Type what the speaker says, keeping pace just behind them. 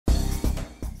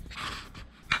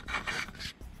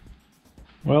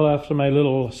Well, after my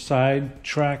little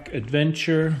sidetrack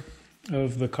adventure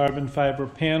of the carbon fiber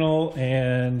panel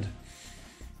and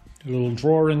a little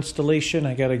drawer installation,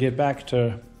 I got to get back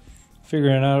to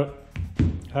figuring out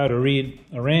how to read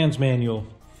a RANS manual.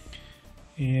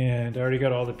 And I already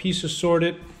got all the pieces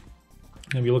sorted.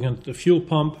 I'm going to be looking at the fuel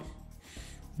pump,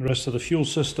 the rest of the fuel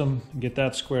system, and get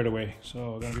that squared away.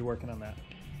 So I'm going to be working on that.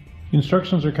 The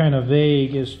instructions are kind of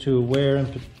vague as to where in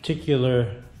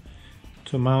particular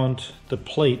to mount the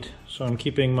plate. So I'm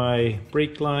keeping my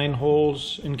brake line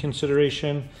holes in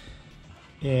consideration,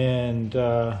 and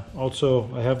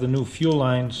also I have the new fuel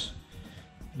lines,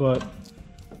 but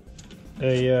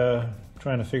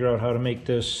trying to figure out how to make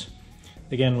this,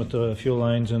 again with the fuel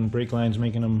lines and brake lines,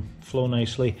 making them flow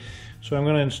nicely. So I'm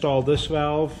going to install this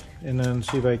valve and then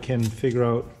see if I can figure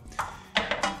out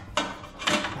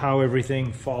how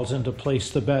everything falls into place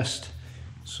the best.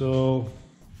 So,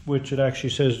 which it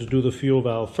actually says to do the fuel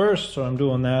valve first, so I'm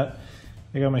doing that.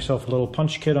 I got myself a little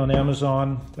punch kit on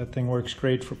Amazon. That thing works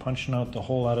great for punching out the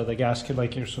hole out of the gasket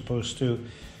like you're supposed to.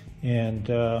 And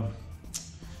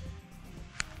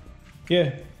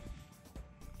yeah,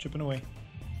 chipping away.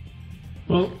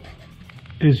 Well,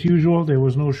 as usual, there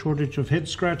was no shortage of head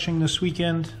scratching this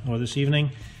weekend or this evening,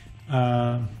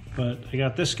 but I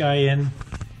got this guy in,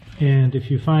 and if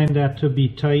you find that to be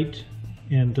tight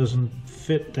and doesn't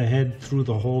fit the head through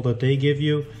the hole that they give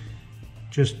you,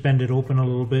 just bend it open a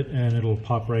little bit and it'll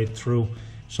pop right through.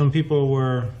 Some people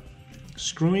were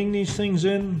screwing these things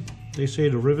in, they say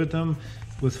to rivet them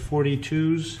with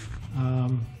 42s.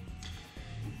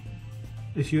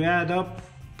 If you add up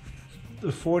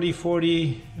the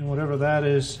 40, and whatever that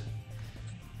is,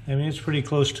 I mean, it's pretty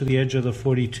close to the edge of the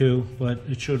 42, but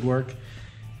it should work.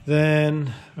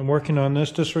 Then I'm working on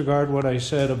this. Disregard what I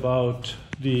said about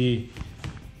the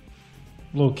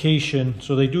location.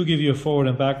 So they do give you a forward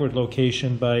and backward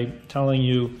location by telling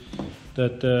you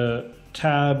that the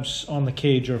tabs on the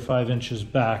cage are 5 inches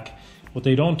back. What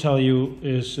they don't tell you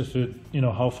is if it,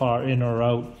 how far in or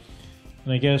out.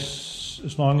 And I guess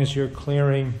as long as you're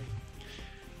clearing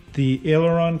the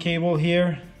aileron cable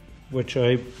here, which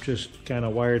I just kind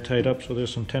of wire tied up so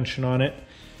there's some tension on it.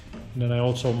 And then I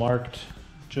also marked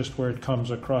just where it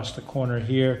comes across the corner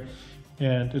here,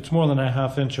 and it's more than a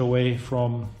 ½ inch away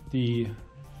from the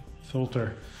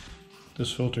filter,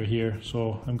 this filter here,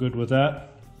 so I'm good with that.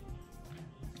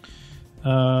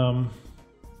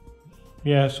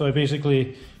 Yeah, so I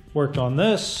basically worked on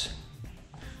this,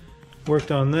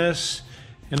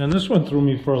 and then this one threw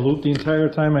me for a loop. The entire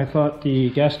time I thought the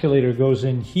gascolator goes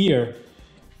in here,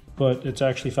 but it's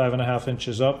actually 5.5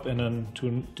 inches up and then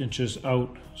 2 inches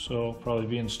out, so probably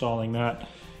be installing that.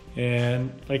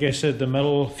 And like I said, the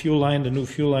metal fuel line, the new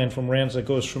fuel line from RANS that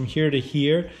goes from here to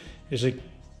here, is a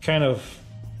kind of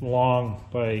long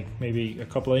by maybe a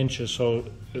couple of inches. So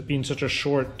it being such a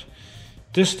short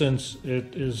distance,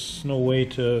 it is no way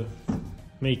to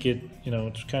make it,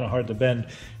 it's kind of hard to bend.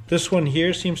 This one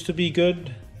here seems to be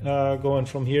good, going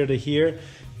from here to here.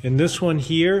 And this one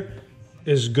here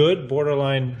is good,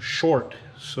 borderline short.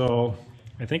 So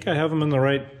I think I have them in the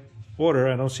right order.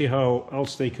 I don't see how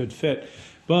else they could fit.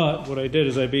 But what I did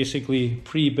is I basically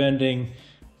pre-bending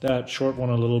that short one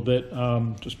a little bit,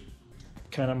 just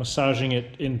kind of massaging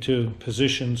it into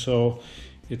position so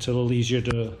it's a little easier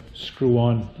to screw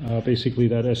on. Basically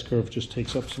that S-curve just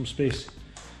takes up some space.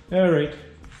 All right,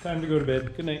 time to go to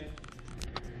bed. Good night.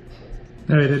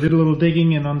 All right, I did a little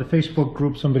digging, and on the Facebook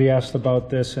group somebody asked about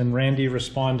this, and Randy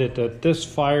responded that this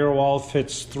firewall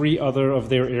fits 3 other of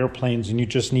their airplanes and you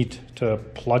just need to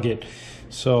plug it.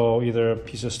 So either a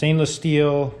piece of stainless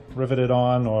steel riveted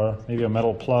on, or maybe a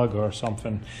metal plug or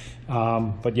something.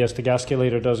 But yes, the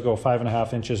gascolator does go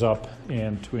 5.5 inches up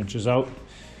and 2 inches out.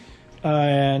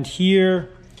 And here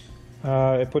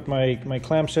I put my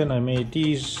clamps in. I made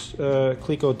these,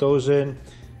 clecoed those in.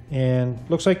 And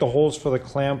looks like the holes for the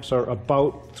clamps are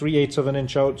about 3/8 of an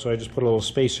inch out, so I just put a little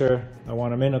spacer. I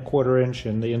want them in a 1/4 inch,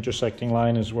 and the intersecting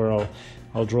line is where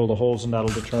I'll drill the holes, and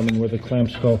that'll determine where the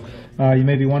clamps go. You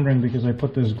may be wondering, because I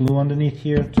put this glue underneath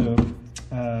here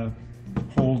to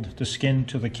hold the skin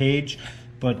to the cage,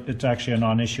 but it's actually a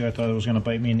non-issue. I thought it was going to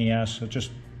bite me in the ass, so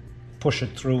just push it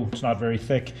through. It's not very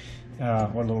thick, or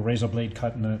a little razor blade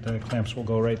cut, and the clamps will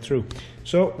go right through.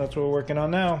 So that's what we're working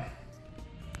on now.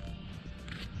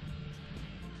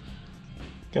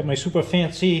 Got my super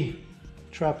fancy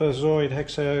trapezoid,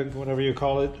 hexag, whatever you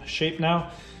call it, shape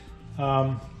now.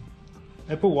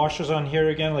 I put washers on here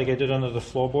again like I did under the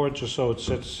floorboard, just so it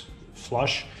sits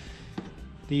flush.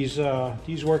 These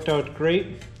worked out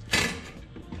great.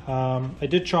 I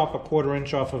did chop a 1/4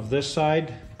 inch off of this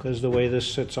side because the way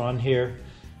this sits on here,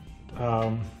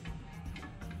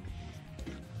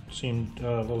 seemed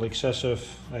a little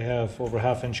excessive. I have over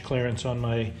 1/2 inch clearance on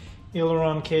my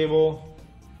aileron cable,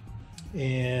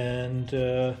 and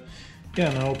yeah,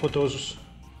 now I'll put those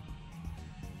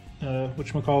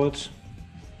whatchamacallits,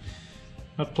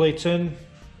 nut plates in,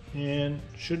 and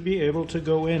should be able to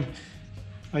go in.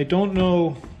 I don't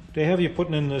know, they have you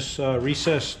putting in this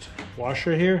recessed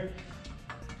washer here,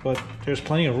 but there's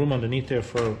plenty of room underneath there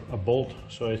for a bolt,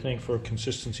 so I think for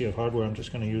consistency of hardware I'm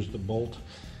just going to use the bolt.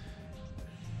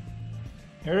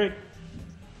 Alright.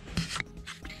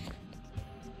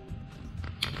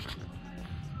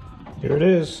 Here it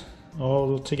is,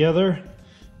 all together.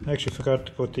 I actually forgot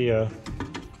to put the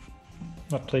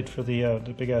nut plate for the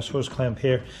big ass hose clamp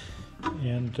here,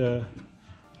 and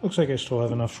looks like I still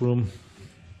have enough room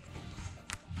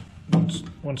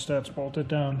once that's bolted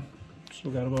down.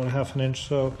 Still got about 1/2 inch.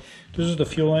 So this is the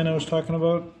fuel line I was talking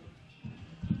about.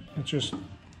 It's just,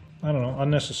 I don't know,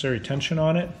 unnecessary tension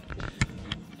on it,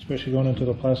 especially going into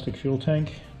the plastic fuel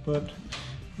tank, but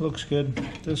it looks good.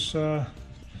 This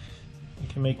you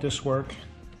can make this work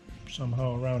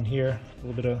somehow around here. A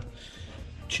little bit of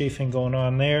chafing going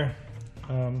on there,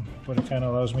 but it kind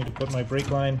of allows me to put my brake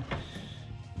line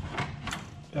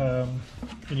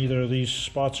in either of these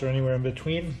spots or anywhere in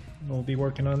between. We'll be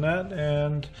working on that,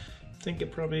 and I think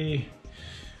it probably,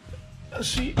 let's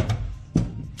see,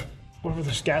 wherever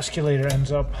this gascolator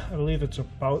ends up, I believe it's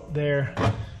about there.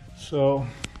 So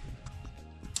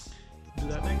do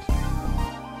that next.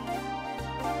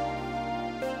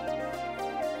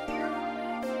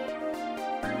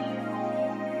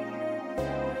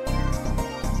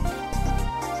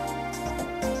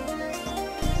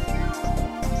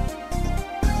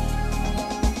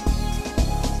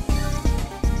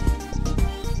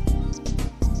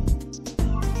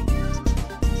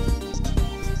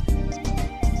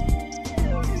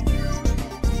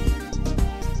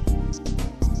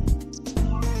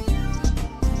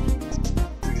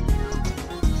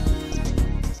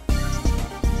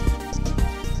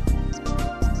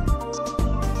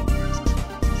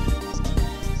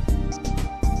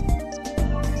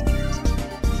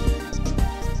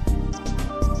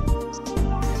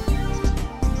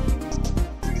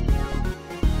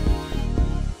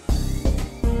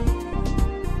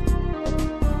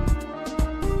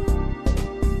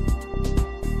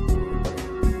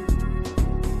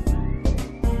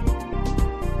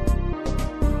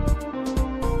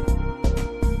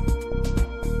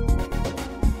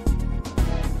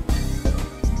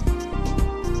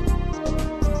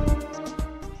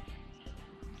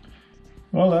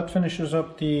 Well, that finishes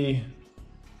up the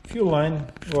fuel line,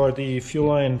 or the fuel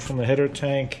line from the header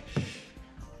tank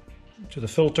to the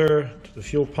filter, to the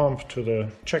fuel pump, to the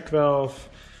check valve,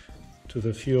 to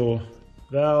the fuel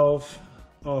valve,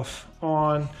 off,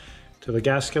 on, to the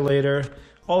gascolator.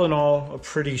 All in all, a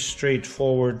pretty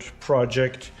straightforward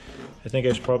project. I think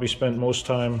I probably spent most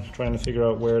time trying to figure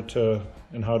out where to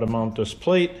and how to mount this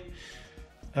plate.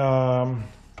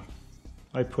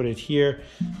 I put it here.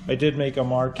 I did make a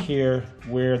mark here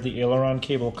where the aileron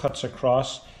cable cuts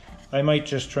across. I might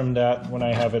just trim that when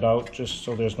I have it out, just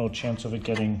so there's no chance of it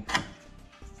getting,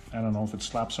 I don't know, if it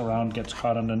slaps around, gets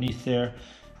caught underneath there,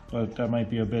 but that might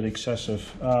be a bit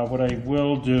excessive. What I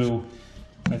will do,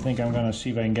 I think I'm gonna see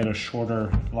if I can get a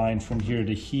shorter line from here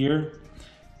to here.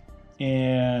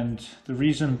 And the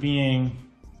reason being,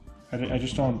 I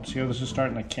just don't see how this is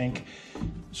starting to kink.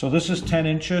 So this is 10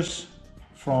 inches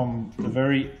from the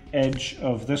very edge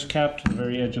of this cap to the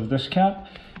very edge of this cap,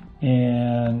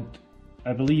 and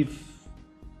I believe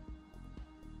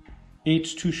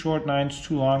 8's too short, 9's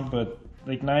too long, but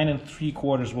like 9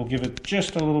 3/4 will give it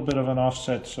just a little bit of an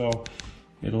offset, so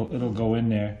it'll go in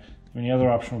there. I mean, the other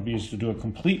option would be is to do a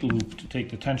complete loop to take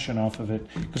the tension off of it,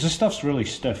 because this stuff's really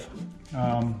stiff.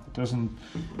 It doesn't,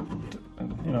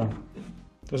 you know,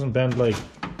 doesn't bend like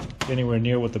anywhere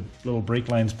near what the little brake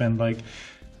lines bend like.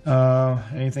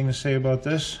 Anything to say about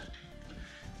this?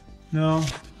 No.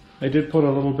 I did put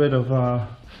a little bit of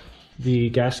the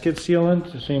gasket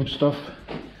sealant, the same stuff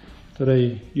that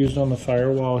I used on the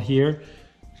firewall here.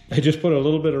 I just put a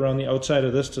little bit around the outside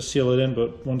of this to seal it in,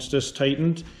 but once this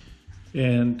tightened,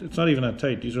 and it's not even that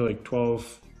tight, these are like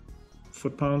 12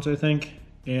 foot-pounds I think,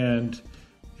 and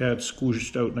yeah, it's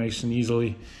squooshed out nice and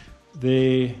easily.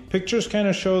 The pictures kind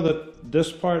of show that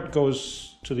this part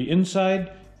goes to the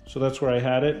inside, so that's where I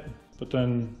had it, but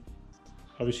then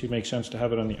obviously it makes sense to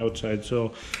have it on the outside,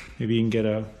 so maybe you can get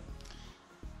a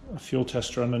fuel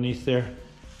tester underneath there.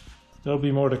 There'll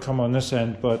be more to come on this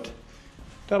end, but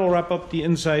that'll wrap up the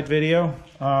inside video.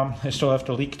 I still have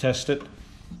to leak test it,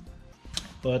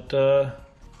 but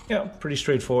yeah, pretty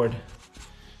straightforward.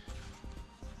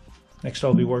 Next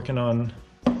I'll be working on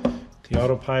the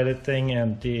autopilot thing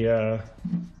and the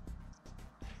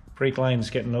brake lines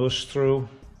getting those through,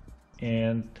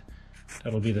 and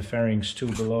that'll be the fairings too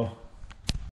below.